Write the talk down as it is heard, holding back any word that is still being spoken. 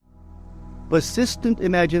Persistent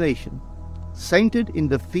imagination, centered in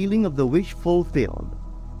the feeling of the wish fulfilled,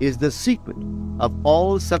 is the secret of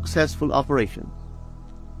all successful operations.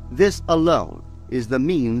 This alone is the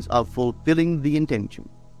means of fulfilling the intention.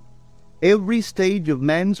 Every stage of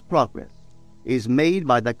man's progress is made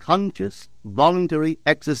by the conscious, voluntary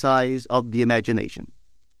exercise of the imagination.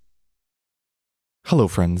 Hello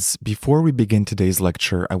friends, before we begin today's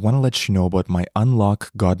lecture, I want to let you know about my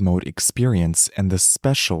Unlock God Mode experience and the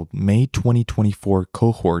special May 2024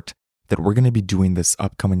 cohort that we're going to be doing this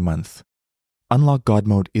upcoming month. Unlock God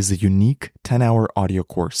Mode is a unique 10-hour audio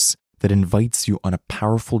course that invites you on a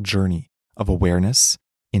powerful journey of awareness,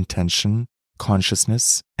 intention,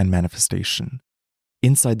 consciousness, and manifestation.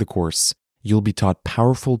 Inside the course, you'll be taught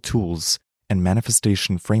powerful tools and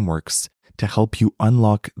manifestation frameworks to help you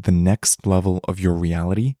unlock the next level of your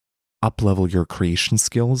reality, up-level your creation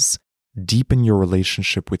skills, deepen your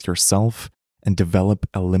relationship with yourself, and develop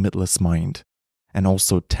a limitless mind, and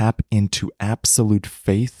also tap into absolute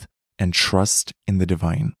faith and trust in the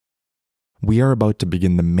divine. We are about to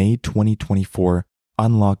begin the May 2024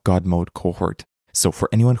 Unlock God Mode cohort. So for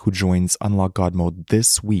anyone who joins Unlock God Mode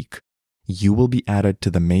this week, you will be added to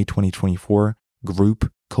the May 2024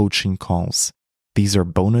 group coaching calls. These are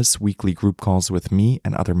bonus weekly group calls with me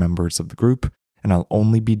and other members of the group, and I'll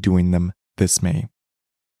only be doing them this May.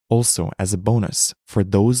 Also, as a bonus, for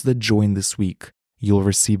those that join this week, you'll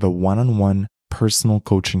receive a one-on-one personal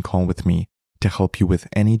coaching call with me to help you with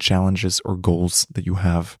any challenges or goals that you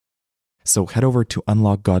have. So head over to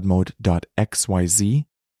unlockgodmode.xyz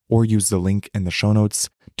or use the link in the show notes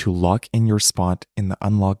to lock in your spot in the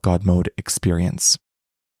Unlock God Mode experience.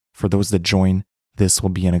 For those that join, this will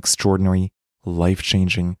be an extraordinary,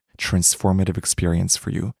 life-changing, transformative experience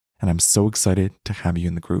for you, and I'm so excited to have you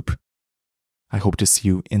in the group. I hope to see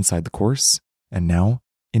you inside the course, and now,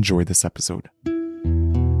 enjoy this episode.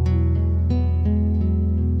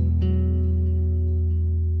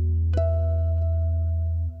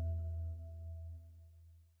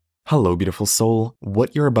 Hello, beautiful soul.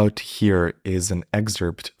 What you're about to hear is an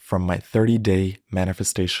excerpt from my 30-day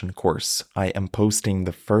manifestation course. I am posting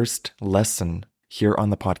the first lesson here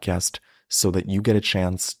on the podcast so that you get a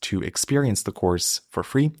chance to experience the course for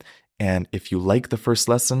free. And if you like the first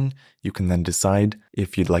lesson, you can then decide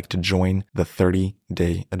if you'd like to join the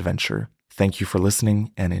 30-day adventure. Thank you for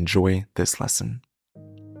listening and enjoy this lesson.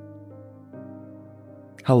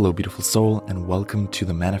 Hello, beautiful soul, and welcome to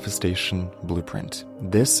the Manifestation Blueprint.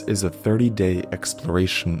 This is a 30-day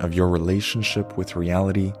exploration of your relationship with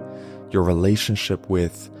reality, your relationship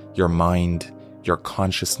with your mind, your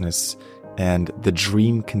consciousness, and the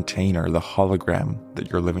dream container, the hologram that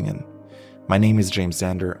you're living in. My name is James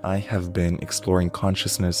Zander. I have been exploring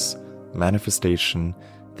consciousness, manifestation,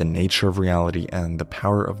 the nature of reality, and the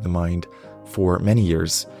power of the mind for many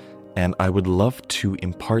years, and I would love to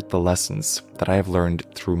impart the lessons that I have learned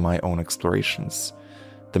through my own explorations,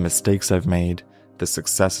 the mistakes I've made, the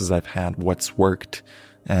successes I've had, what's worked,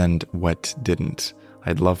 and what didn't.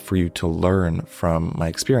 I'd love for you to learn from my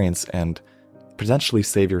experience and potentially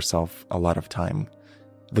save yourself a lot of time.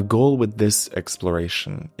 The goal with this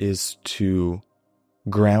exploration is to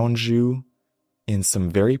ground you in some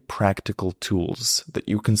very practical tools that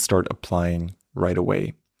you can start applying right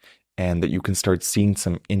away, and that you can start seeing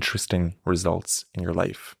some interesting results in your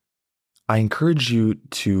life. I encourage you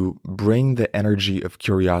to bring the energy of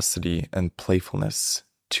curiosity and playfulness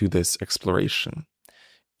to this exploration.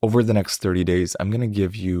 Over the next 30 days, I'm going to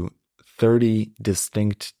give you 30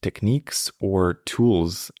 distinct techniques or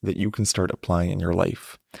tools that you can start applying in your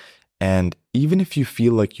life. And even if you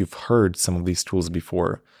feel like you've heard some of these tools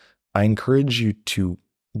before, I encourage you to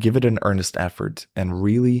give it an earnest effort and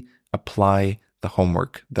really apply the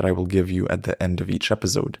homework that I will give you at the end of each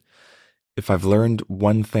episode. If I've learned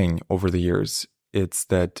one thing over the years, it's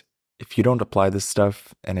that if you don't apply this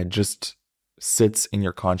stuff and it just sits in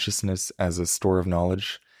your consciousness as a store of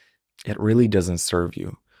knowledge, it really doesn't serve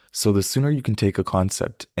you. So the sooner you can take a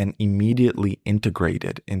concept and immediately integrate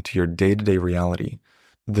it into your day-to-day reality,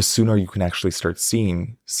 the sooner you can actually start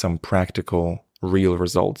seeing some practical, real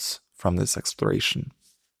results from this exploration.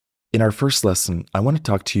 In our first lesson, I want to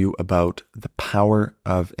talk to you about the power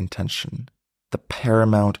of intention, the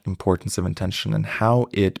paramount importance of intention, and how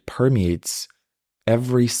it permeates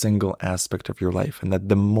every single aspect of your life. And that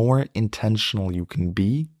the more intentional you can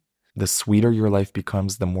be, the sweeter your life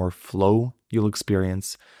becomes, the more flow you'll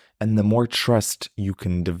experience, and the more trust you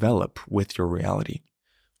can develop with your reality.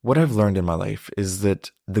 What I've learned in my life is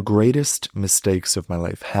that the greatest mistakes of my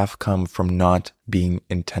life have come from not being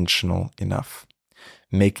intentional enough,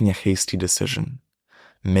 making a hasty decision,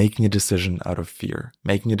 making a decision out of fear,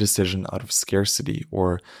 making a decision out of scarcity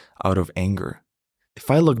or out of anger.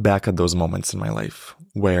 If I look back at those moments in my life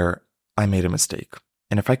where I made a mistake,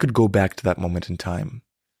 and if I could go back to that moment in time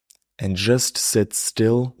and just sit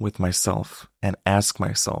still with myself and ask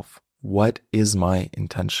myself, what is my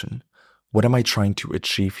intention? What am I trying to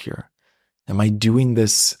achieve here? Am I doing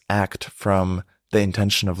this act from the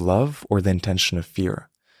intention of love or the intention of fear?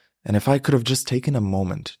 And if I could have just taken a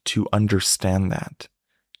moment to understand that,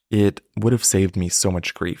 it would have saved me so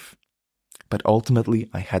much grief. But ultimately,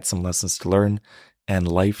 I had some lessons to learn, and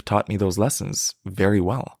life taught me those lessons very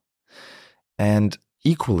well. And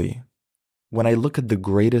equally, when I look at the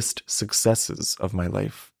greatest successes of my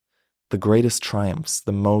life, the greatest triumphs,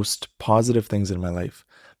 the most positive things in my life,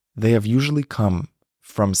 they have usually come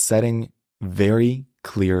from setting very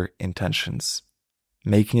clear intentions,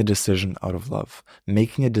 making a decision out of love,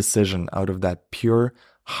 making a decision out of that pure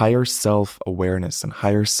higher self-awareness and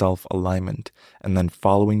higher self-alignment, and then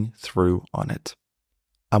following through on it.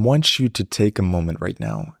 I want you to take a moment right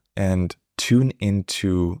now and tune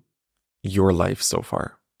into your life so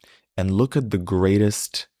far and look at the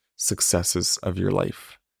greatest successes of your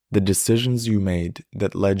life, the decisions you made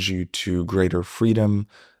that led you to greater freedom,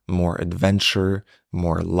 more adventure,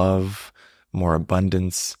 more love, more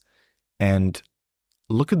abundance, and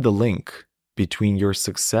look at the link between your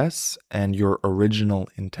success and your original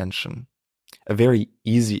intention. A very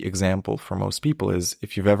easy example for most people is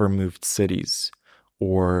if you've ever moved cities,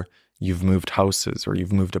 or you've moved houses, or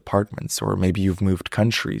you've moved apartments, or maybe you've moved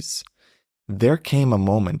countries. There came a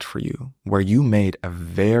moment for you where you made a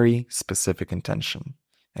very specific intention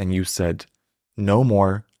and you said, no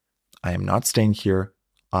more, I am not staying here,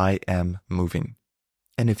 I am moving.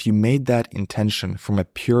 And if you made that intention from a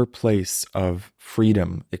pure place of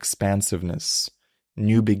freedom, expansiveness,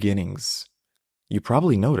 new beginnings, you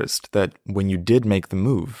probably noticed that when you did make the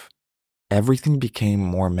move, everything became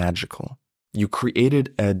more magical. You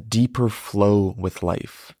created a deeper flow with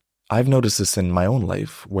life. I've noticed this in my own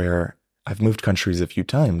life where I've moved countries a few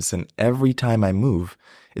times, and every time I move,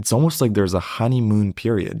 it's almost like there's a honeymoon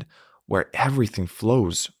period where everything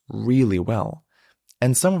flows really well.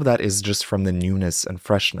 And some of that is just from the newness and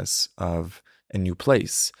freshness of a new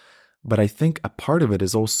place. But I think a part of it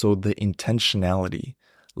is also the intentionality.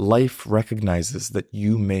 Life recognizes that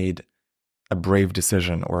you made a brave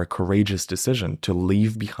decision or a courageous decision to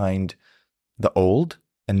leave behind the old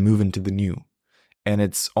and move into the new. And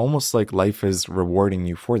it's almost like life is rewarding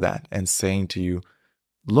you for that and saying to you,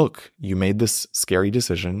 look, you made this scary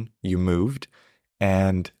decision, you moved,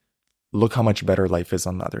 and look how much better life is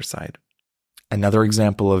on the other side. Another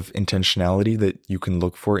example of intentionality that you can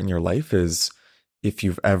look for in your life is if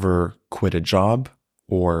you've ever quit a job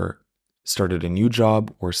or started a new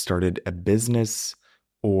job or started a business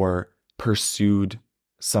or pursued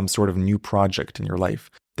some sort of new project in your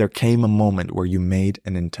life. There came a moment where you made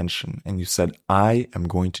an intention and you said, I am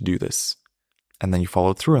going to do this. And then you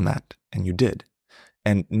followed through on that and you did.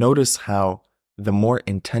 And notice how the more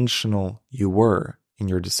intentional you were in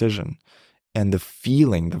your decision, and the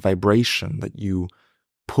feeling, the vibration that you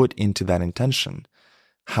put into that intention,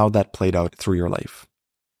 how that played out through your life.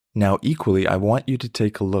 Now, equally, I want you to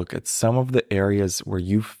take a look at some of the areas where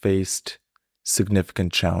you faced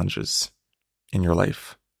significant challenges in your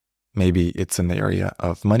life. Maybe it's in the area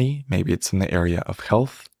of money, maybe it's in the area of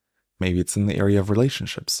health, maybe it's in the area of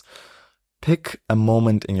relationships. Pick a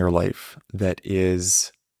moment in your life that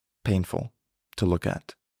is painful to look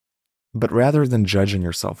at. But rather than judging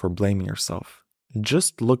yourself or blaming yourself,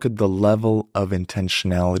 just look at the level of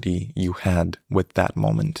intentionality you had with that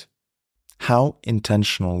moment. How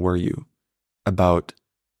intentional were you about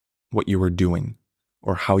what you were doing,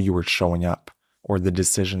 or how you were showing up, or the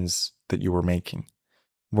decisions that you were making?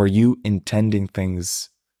 Were you intending things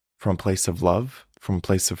from a place of love, from a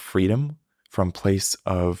place of freedom, from a place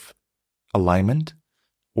of alignment?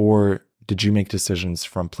 Or did you make decisions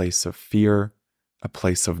from a place of fear, a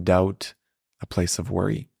place of doubt, a place of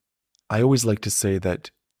worry? I always like to say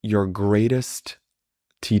that your greatest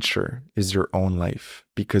teacher is your own life,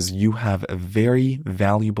 because you have a very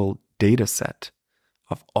valuable data set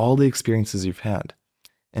of all the experiences you've had.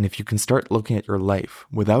 And if you can start looking at your life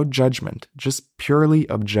without judgment, just purely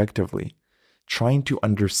objectively, trying to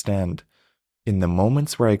understand in the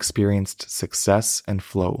moments where I experienced success and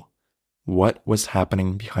flow, what was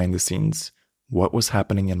happening behind the scenes, what was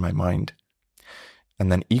happening in my mind.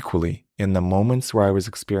 And then equally, in the moments where I was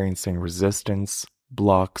experiencing resistance,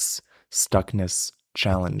 blocks, stuckness,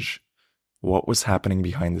 challenge, what was happening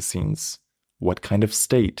behind the scenes? What kind of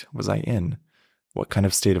state was I in? What kind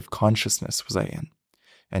of state of consciousness was I in?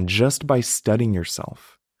 And just by studying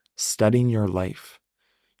yourself, studying your life,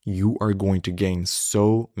 you are going to gain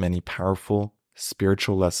so many powerful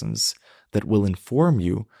spiritual lessons that will inform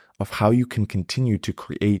you of how you can continue to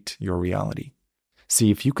create your reality. See,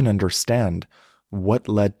 if you can understand what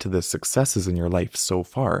led to the successes in your life so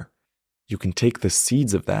far, you can take the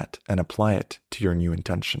seeds of that and apply it to your new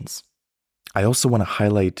intentions. I also want to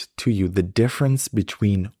highlight to you the difference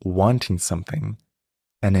between wanting something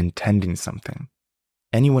and intending something.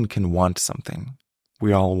 Anyone can want something.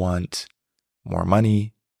 We all want more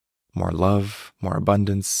money, more love, more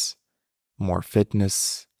abundance, more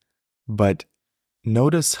fitness. But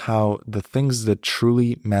notice how the things that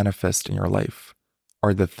truly manifest in your life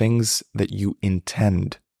are the things that you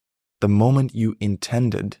intend. The moment you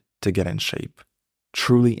intended to get in shape,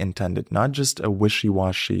 truly intended, not just a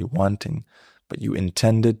wishy-washy wanting, but you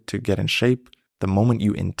intended to get in shape. The moment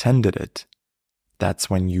you intended it, that's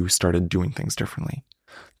when you started doing things differently.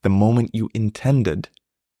 The moment you intended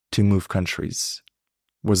to move countries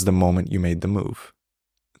was the moment you made the move.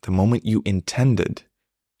 The moment you intended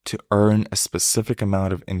to earn a specific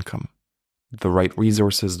amount of income, the right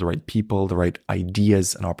resources, the right people, the right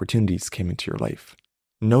ideas and opportunities came into your life.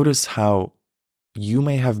 Notice how you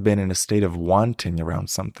may have been in a state of wanting around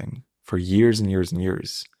something for years and years and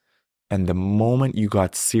years. And the moment you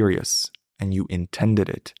got serious and you intended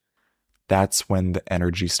it, that's when the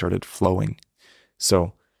energy started flowing.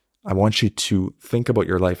 So I want you to think about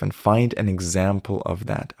your life and find an example of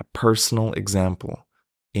that, a personal example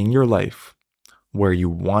in your life where you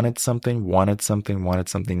wanted something,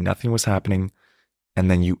 nothing was happening,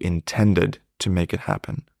 and then you intended to make it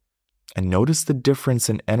happen. And notice the difference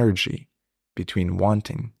in energy between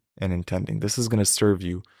wanting and intending. This is going to serve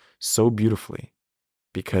you so beautifully,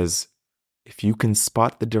 because if you can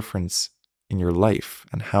spot the difference in your life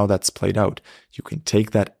and how that's played out, you can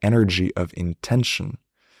take that energy of intention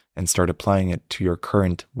and start applying it to your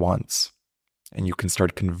current wants. And you can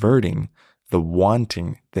start converting the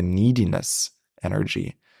wanting, the neediness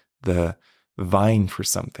energy, the vying for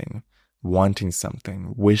something, wanting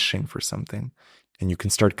something, wishing for something. And you can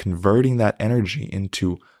start converting that energy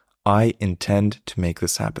into, I intend to make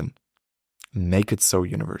this happen. Make it so,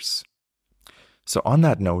 universe. So on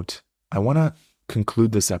that note, I want to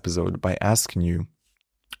conclude this episode by asking you,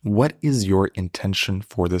 what is your intention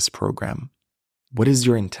for this program? What is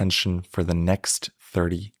your intention for the next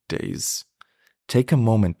 30 days? Take a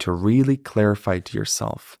moment to really clarify to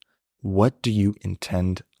yourself, what do you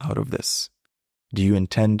intend out of this? Do you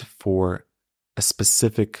intend for a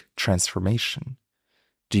specific transformation?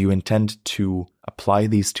 Do you intend to apply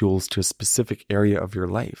these tools to a specific area of your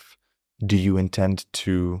life? Do you intend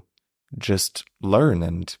to just learn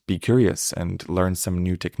and be curious and learn some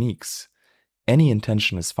new techniques? Any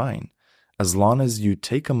intention is fine, as long as you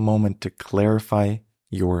take a moment to clarify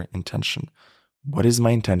your intention. What is my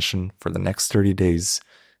intention for the next 30 days?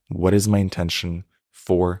 What is my intention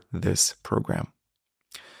for this program?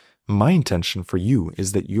 My intention for you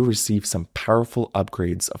is that you receive some powerful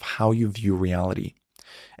upgrades of how you view reality,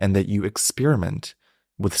 and that you experiment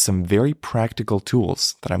with some very practical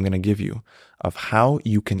tools that I'm going to give you of how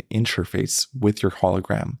you can interface with your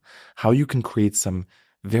hologram, how you can create some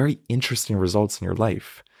very interesting results in your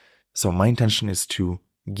life. So my intention is to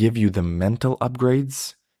give you the mental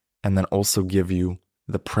upgrades and then also give you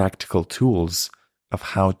the practical tools of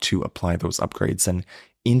how to apply those upgrades and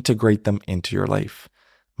integrate them into your life.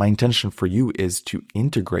 My intention for you is to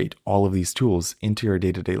integrate all of these tools into your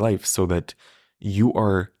day-to-day life so that you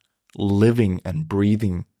are living and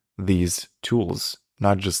breathing these tools,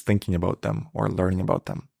 not just thinking about them or learning about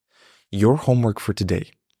them. Your homework for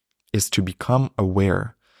today is to become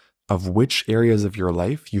aware of which areas of your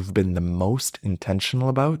life you've been the most intentional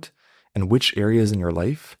about and which areas in your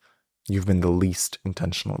life you've been the least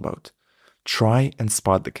intentional about. Try and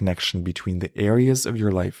spot the connection between the areas of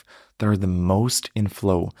your life that are the most in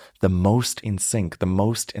flow, the most in sync, the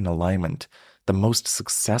most in alignment, the most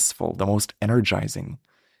successful, the most energizing,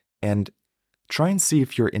 and try and see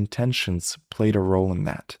if your intentions played a role in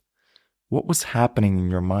that. What was happening in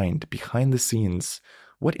your mind behind the scenes?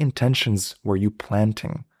 What intentions were you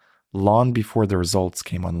planting long before the results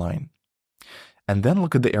came online? And then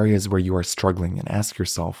look at the areas where you are struggling and ask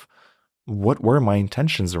yourself, what were my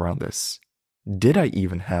intentions around this? Did I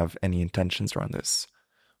even have any intentions around this?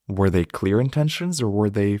 Were they clear intentions or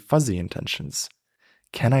were they fuzzy intentions?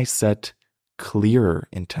 Can I set clearer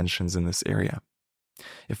intentions in this area?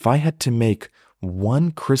 If I had to make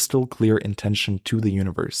one crystal clear intention to the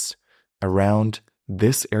universe around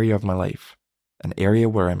this area of my life, an area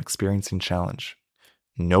where I'm experiencing challenge,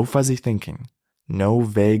 no fuzzy thinking, no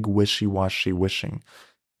vague wishy-washy wishing,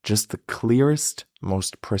 just the clearest,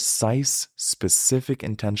 most precise, specific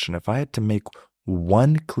intention. If I had to make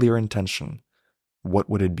one clear intention, what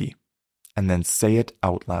would it be? And then say it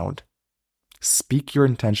out loud. Speak your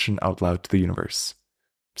intention out loud to the universe.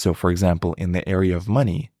 So, for example, in the area of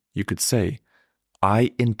money, you could say,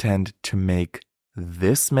 I intend to make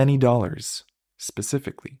this many dollars,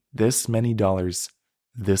 specifically, this many dollars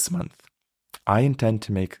this month. I intend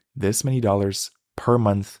to make this many dollars per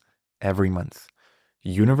month, every month.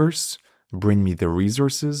 Universe, bring me the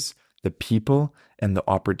resources, the people, and the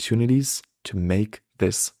opportunities to make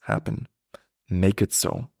this happen. Make it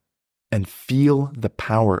so. And feel the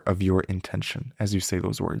power of your intention as you say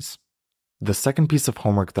those words. The second piece of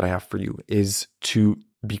homework that I have for you is to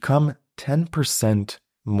become 10%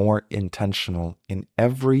 more intentional in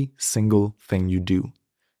every single thing you do.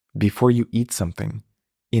 Before you eat something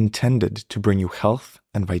intended to bring you health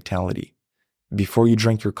and vitality. Before you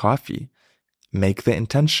drink your coffee, make the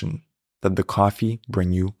intention that the coffee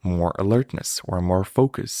bring you more alertness or more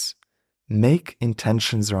focus. Make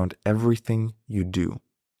intentions around everything you do.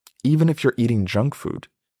 Even if you're eating junk food,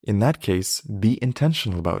 in that case, be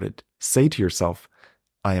intentional about it. Say to yourself,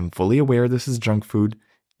 I am fully aware this is junk food,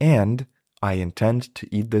 and I intend to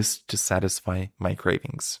eat this to satisfy my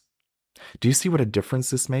cravings. Do you see what a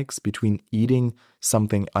difference this makes between eating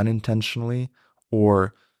something unintentionally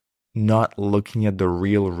or not looking at the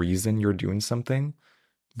real reason you're doing something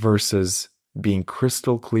versus being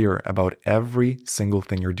crystal clear about every single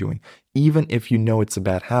thing you're doing? Even if you know it's a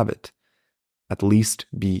bad habit, at least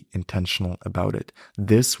be intentional about it.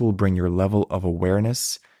 This will bring your level of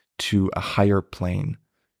awareness to a higher plane.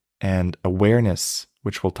 And awareness,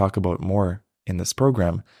 which we'll talk about more in this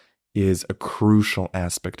program, is a crucial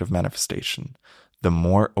aspect of manifestation. The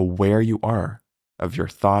more aware you are of your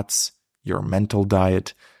thoughts, your mental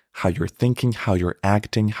diet, how you're thinking, how you're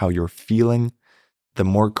acting, how you're feeling, the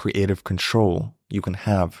more creative control you can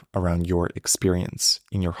have around your experience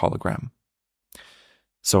in your hologram.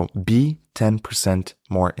 So be 10%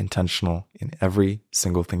 more intentional in every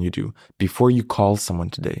single thing you do. Before you call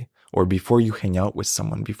someone today, or before you hang out with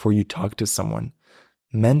someone, before you talk to someone,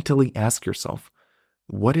 mentally ask yourself,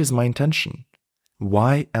 what is my intention?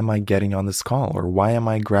 Why am I getting on this call? Or why am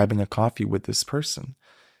I grabbing a coffee with this person?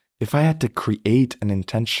 If I had to create an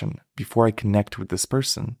intention before I connect with this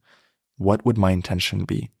person, what would my intention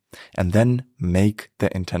be? And then make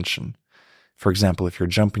the intention. For example, if you're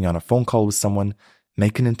jumping on a phone call with someone,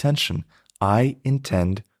 make an intention. I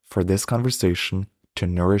intend for this conversation to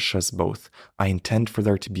nourish us both. I intend for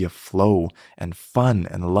there to be a flow and fun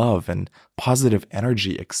and love and positive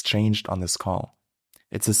energy exchanged on this call.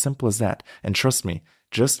 It's as simple as that. And trust me,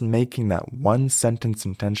 just making that one sentence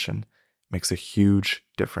intention makes a huge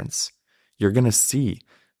difference. You're going to see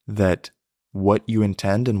that what you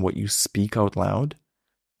intend and what you speak out loud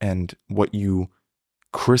and what you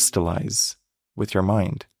crystallize with your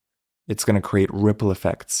mind, it's going to create ripple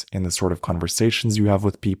effects in the sort of conversations you have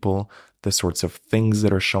with people, the sorts of things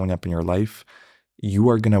that are showing up in your life. You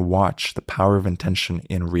are going to watch the power of intention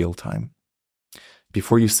in real time.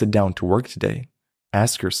 Before you sit down to work today,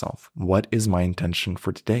 ask yourself, what is my intention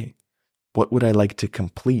for today? What would I like to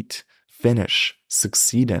complete, finish,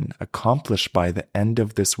 succeed in, accomplish by the end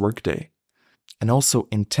of this workday? And also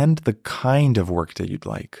intend the kind of workday you'd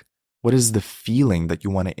like. What is the feeling that you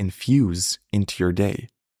want to infuse into your day?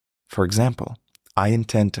 For example, I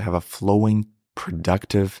intend to have a flowing,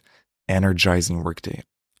 productive, energizing workday.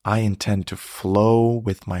 I intend to flow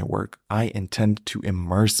with my work. I intend to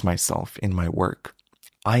immerse myself in my work.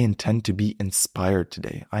 I intend to be inspired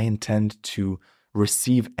today. I intend to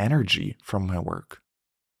receive energy from my work.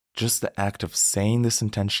 Just the act of saying this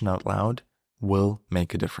intention out loud will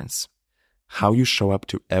make a difference. How you show up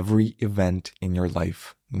to every event in your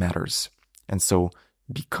life matters. And so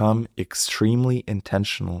become extremely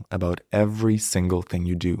intentional about every single thing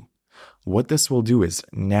you do. What this will do is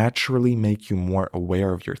naturally make you more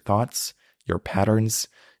aware of your thoughts, your patterns,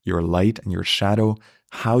 your light and your shadow,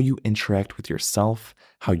 how you interact with yourself,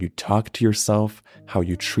 how you talk to yourself, how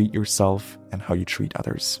you treat yourself, and how you treat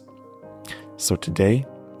others. So today,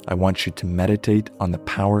 I want you to meditate on the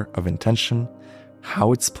power of intention,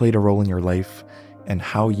 how it's played a role in your life, and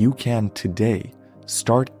how you can today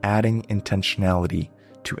start adding intentionality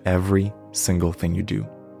to every single thing you do.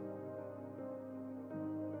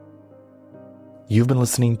 You've been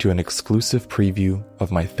listening to an exclusive preview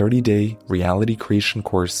of my 30-day reality creation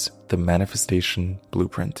course, The Manifestation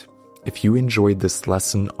Blueprint. If you enjoyed this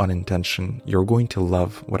lesson on intention, you're going to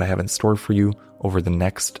love what I have in store for you over the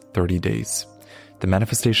next 30 days. The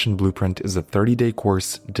Manifestation Blueprint is a 30-day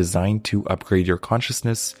course designed to upgrade your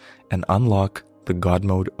consciousness and unlock the God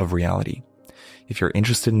mode of reality. If you're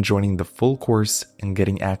interested in joining the full course and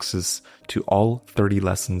getting access to all 30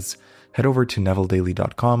 lessons, head over to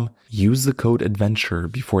nevilledaily.com, use the code ADVENTURE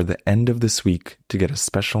before the end of this week to get a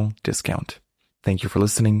special discount. Thank you for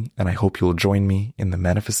listening, and I hope you'll join me in the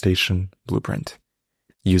Manifestation Blueprint.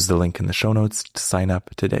 Use the link in the show notes to sign up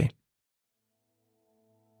today.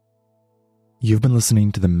 You've been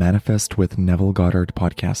listening to the Manifest with Neville Goddard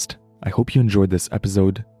podcast. I hope you enjoyed this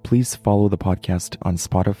episode. Please follow the podcast on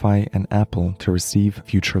Spotify and Apple to receive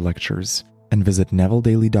future lectures. And visit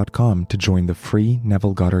nevilledaily.com to join the free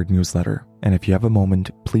Neville Goddard newsletter. And if you have a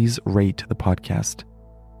moment, please rate the podcast.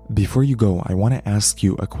 Before you go, I want to ask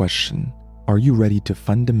you a question. Are you ready to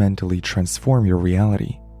fundamentally transform your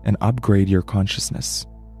reality and upgrade your consciousness?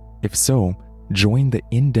 If so, join the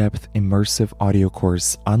in-depth immersive audio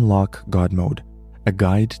course Unlock God Mode, a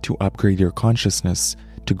guide to upgrade your consciousness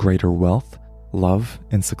to greater wealth, love,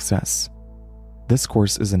 and success. This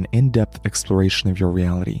course is an in-depth exploration of your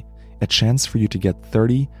reality, a chance for you to get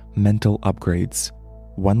 30 mental upgrades,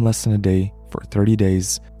 one lesson a day for 30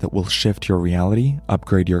 days that will shift your reality,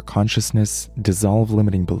 upgrade your consciousness, dissolve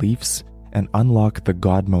limiting beliefs, and unlock the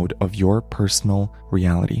God mode of your personal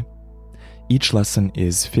reality. Each lesson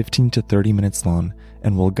is 15 to 30 minutes long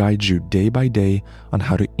and will guide you day by day on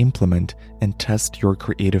how to implement and test your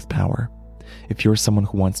creative power. If you're someone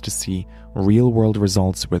who wants to see real-world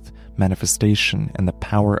results with manifestation and the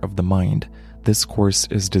power of the mind, this course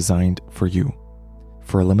is designed for you.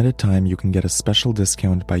 For a limited time, you can get a special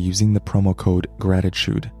discount by using the promo code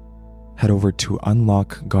GRATITUDE. Head over to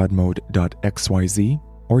unlockgodmode.xyz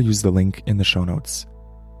or use the link in the show notes.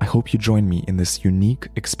 I hope you join me in this unique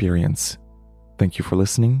experience. Thank you for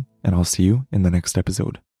listening, and I'll see you in the next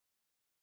episode.